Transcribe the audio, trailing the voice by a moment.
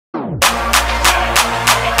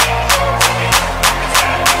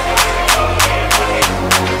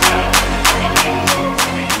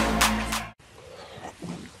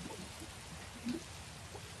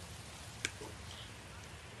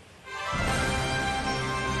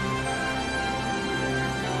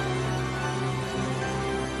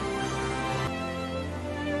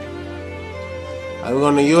Alright, we're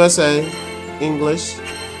going to USA. English.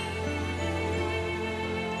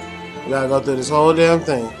 We gotta go through this whole damn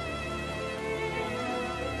thing.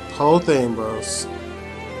 Whole thing, bros.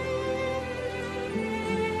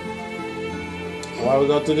 While we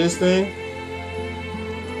go through this thing.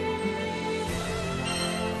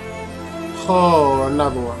 Oh,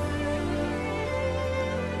 another one.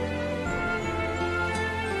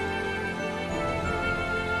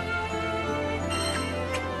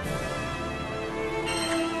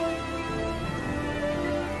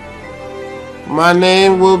 My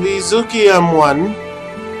name will be Zuki M1.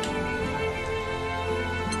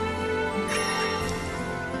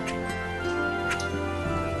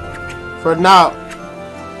 For now.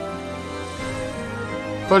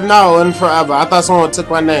 For now and forever. I thought someone took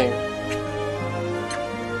my name.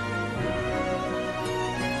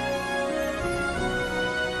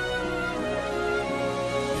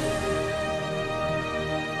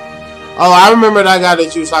 Oh, I remember that guy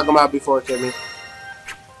that you was talking about before, Kimmy.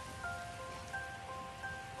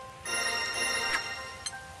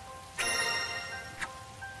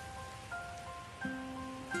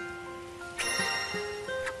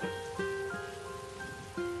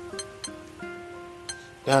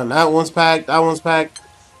 Damn, that one's packed, that one's packed.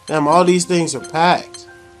 Damn, all these things are packed.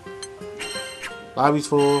 Lobby's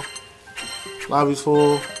full. Lobby's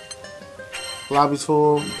full. Lobby's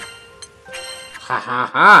full. Ha ha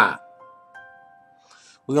ha.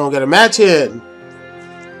 We're gonna get a match in.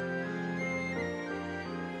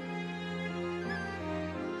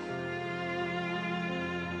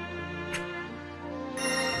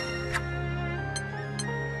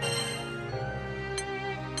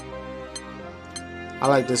 I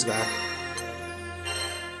like this guy.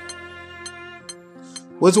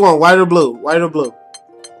 Which one? White or blue? White or blue?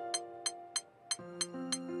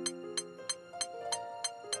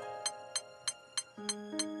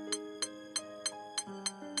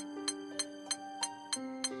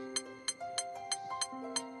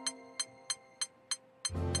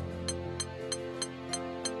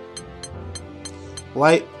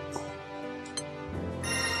 White.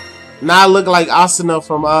 Now I look like Asuna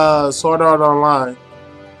from Sword Art Online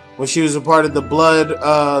when she was a part of the Blood,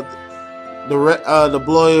 the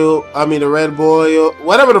Red Boy,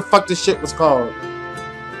 whatever the fuck this shit was called.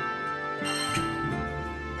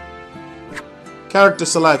 Character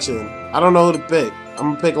selection. I don't know who to pick.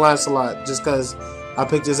 I'm gonna pick Lancelot just because I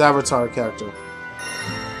picked his avatar character.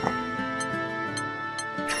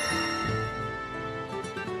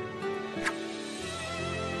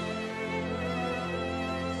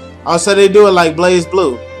 Oh, so they do it like Blaze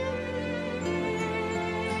Blue.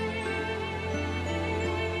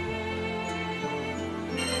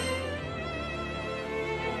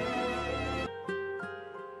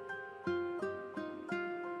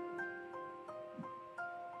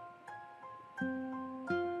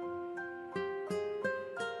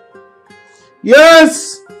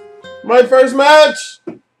 Yes! My first match!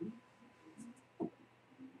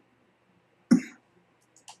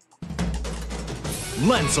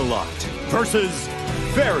 Lancelot versus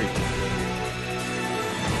Verus.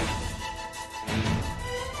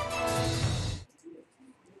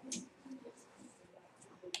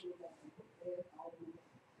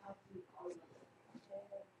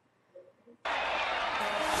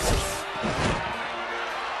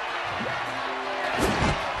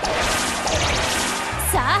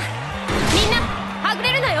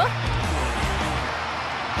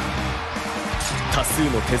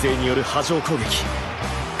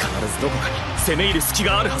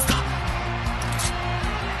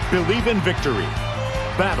 Believe in victory.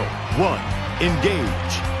 Battle 1.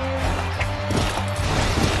 Engage.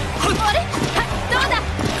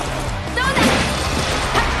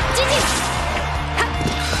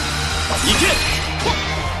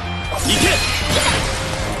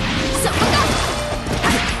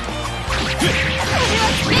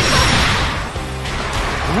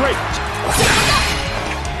 Great.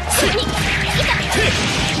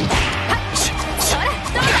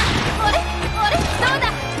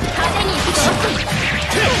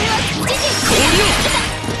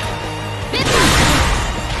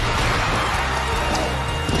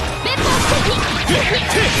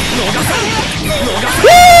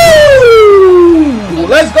 Woo!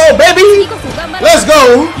 Let's go, baby! Let's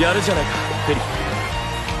go!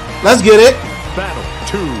 Let's get it! Battle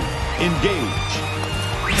 2. Engage.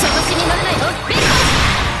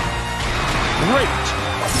 Great.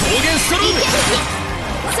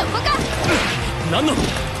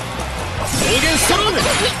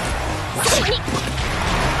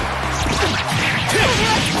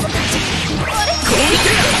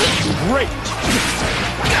 Great.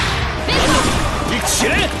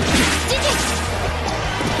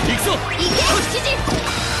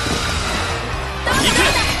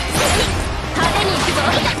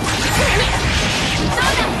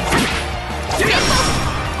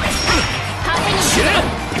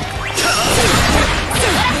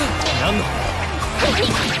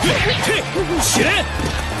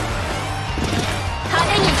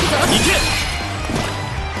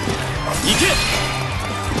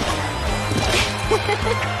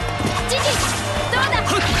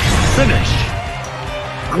 Finish.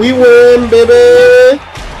 We win, baby.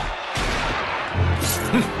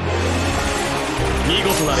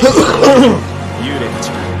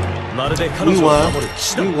 We won.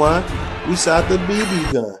 We won. We shot the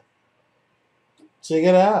BB gun. Check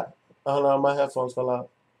it out. Oh no, my headphones fell out.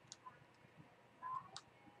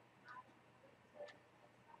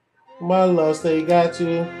 My love, stay got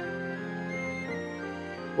you.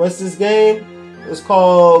 What's this game? It's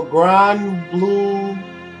called GranBlue.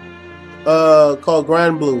 Called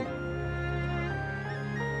GranBlue.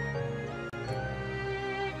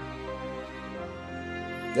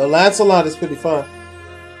 Yo, Lancelot is pretty fun.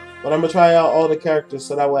 But I'm gonna try out all the characters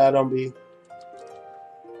so that way I don't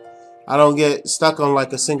get stuck on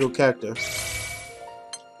like a single character.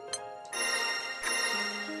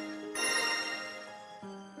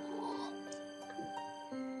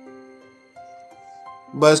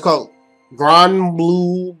 But it's called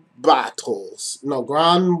GranBlue Battles. No,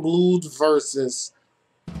 GranBlue Versus.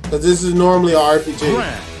 Because this is normally an RPG.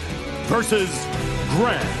 Gran versus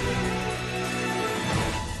Gran.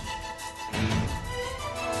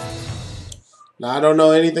 Now, I don't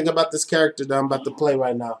know anything about this character that I'm about to play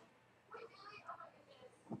right now.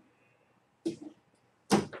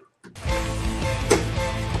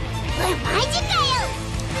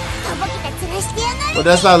 But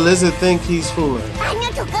that's how Lizard think he's fooling.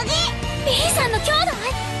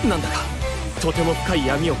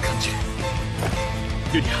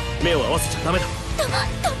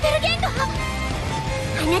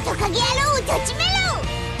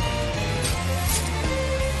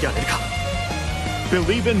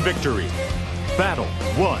 Believe in victory. Battle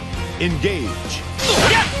 1. Engage.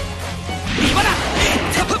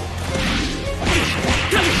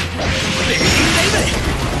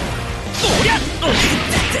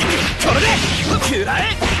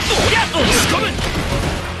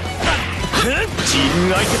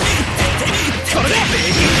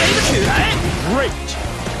 Great.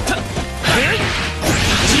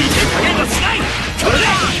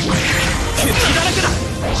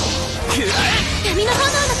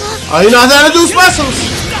 Oh, you know how to do specials.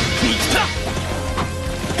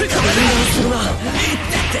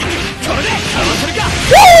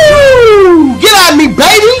 Woo! Get at me,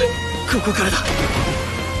 baby!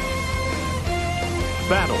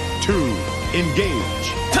 Battle 2.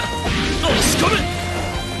 Engage.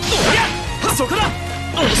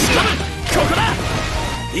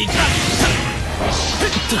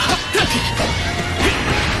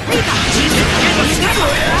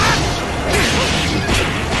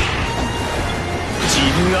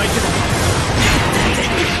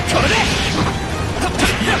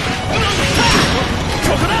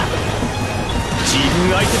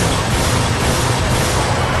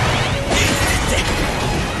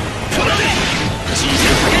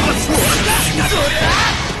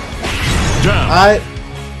 Alright.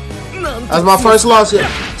 That's my first loss here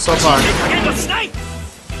so far.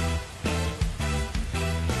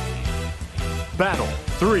 Battle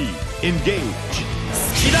 3. Engage.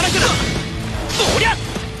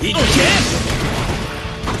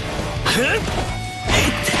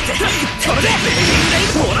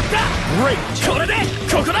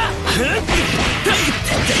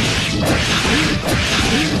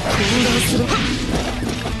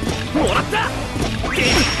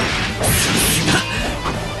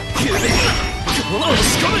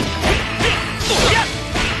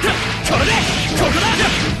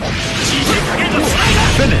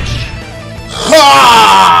 Finish.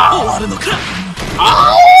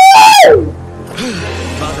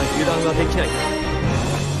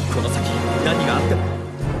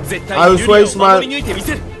 I was wasting my...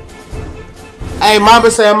 Hey,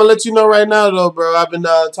 Mamba say, I'm gonna let you know right now though, bro. I've been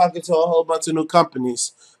talking to a whole bunch of new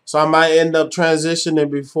companies. So I might end up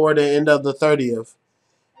transitioning before the end of the 30th.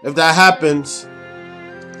 If that happens,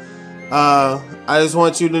 I just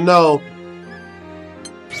want you to know.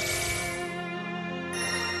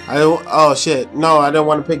 Oh shit. No, I didn't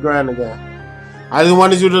want to pick Gran again. I just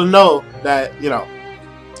wanted you to know that, you know,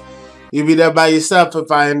 you'll be there by yourself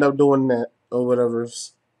if I end up doing that or whatever.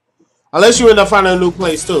 Unless you end up finding a new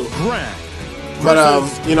place too.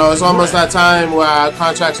 But you know, it's almost that time where our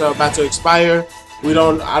contracts are about to expire.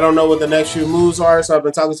 I don't know what the next few moves are, so I've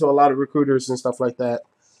been talking to a lot of recruiters and stuff like that.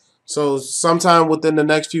 So sometime within the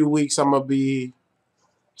next few weeks, I'm gonna be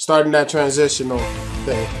starting that transitional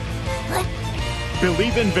thing.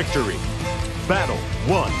 Believe in victory. Battle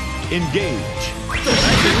 1. Engage. Great.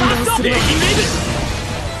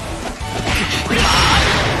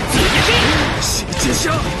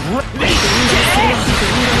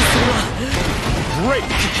 Great.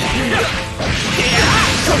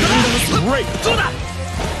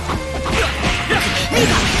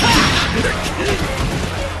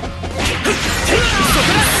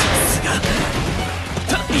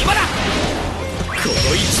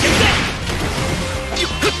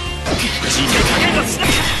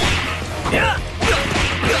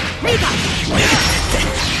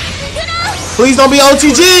 Please don't be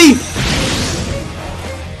OTG!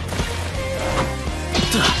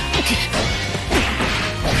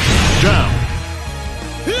 Down.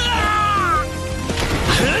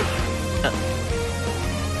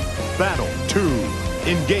 Battle 2.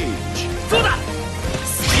 Engage.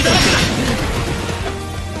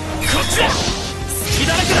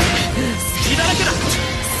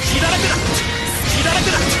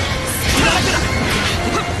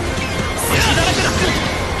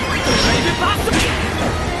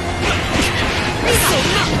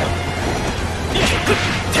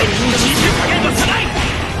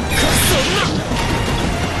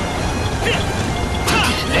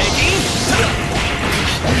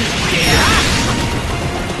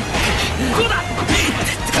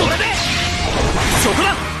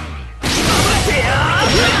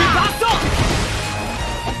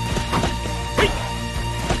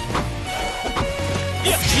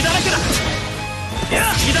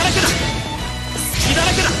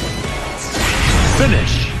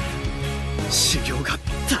 Finish. 修行が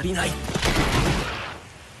足りない。ま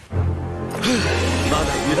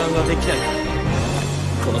だ油断はできない。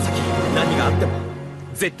この先何があっても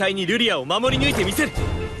絶対にルリアを守り抜いてみせる。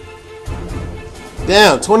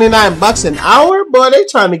 Damn, $29 an hour? Boy, they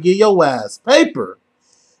trying to get your ass paper.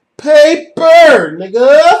 Paper,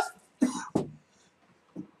 nigga.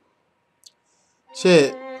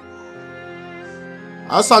 Shit.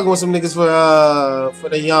 I was talking with some niggas for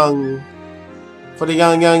the young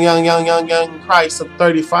price of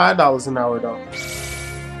 $35 an hour though.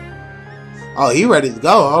 Oh, he ready to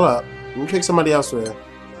go. Hold up. Let me pick somebody else for him.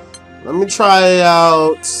 Let me try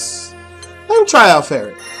out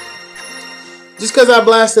Ferret. Just because I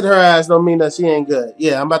blasted her ass don't mean that she ain't good.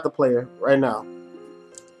 Yeah, I'm about to play her right now.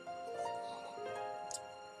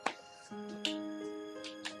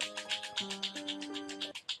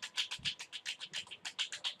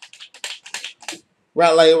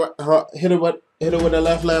 Right, like hit her with the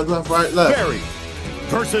left, right, left. Barry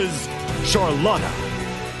versus Charlotta.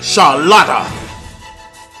 Charlotta.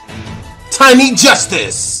 Tiny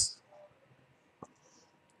Justice.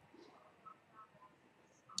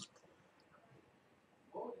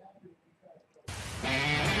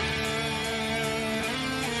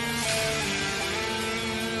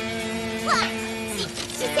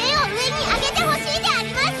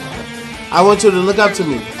 I want you to look up to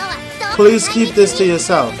me. Please keep this to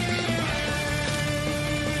yourself.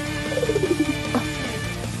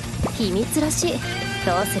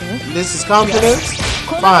 This is confidence?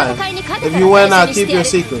 Fine. If you win, I'll keep your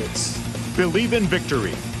secrets. Believe in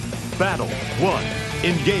victory. Battle 1.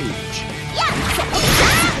 Engage.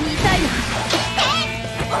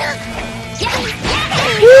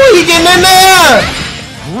 Woo, he getting in there!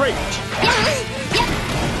 Great.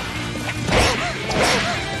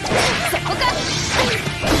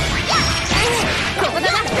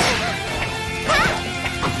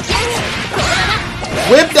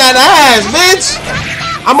 Whip that ass, bitch!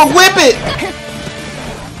 I'ma whip it!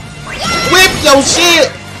 Whip your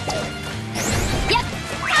shit!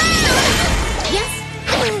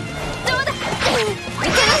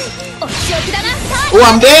 Oh,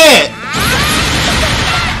 I'm dead!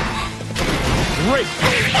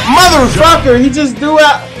 Motherfucker, he just threw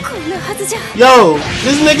out... Yo,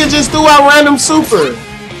 this nigga just threw out random super.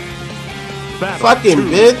 Battle Fucking 2.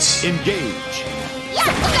 bitch. Engage.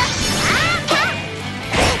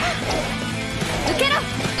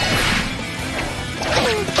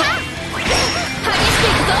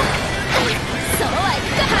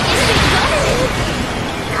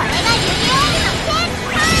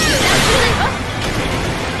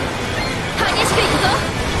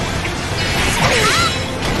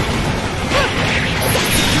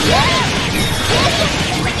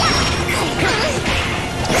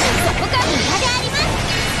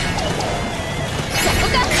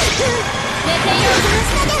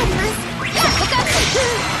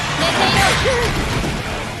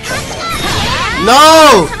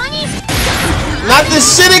 No! Not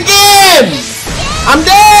this shit again! I'm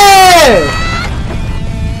dead!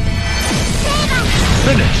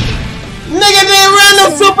 Finish. Nigga didn't run the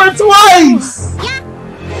super twice!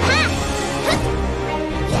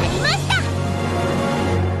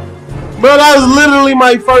 Bro, that was literally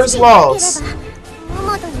my first loss.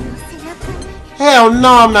 Hell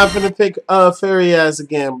no, I'm not finna pick Fairy ass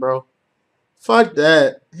again, bro. Fuck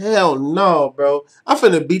that. Hell no, bro. I'm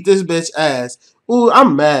finna beat this bitch ass. Ooh,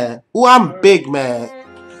 I'm mad. Ooh, I'm big mad.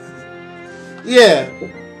 Yeah.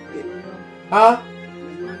 Huh?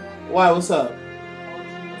 Why, what's up?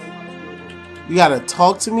 You gotta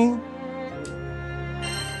talk to me?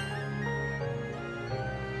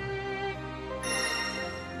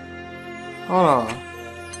 Hold on.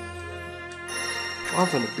 I'm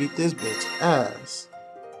finna beat this bitch ass.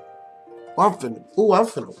 I'm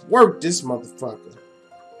finna work this motherfucker.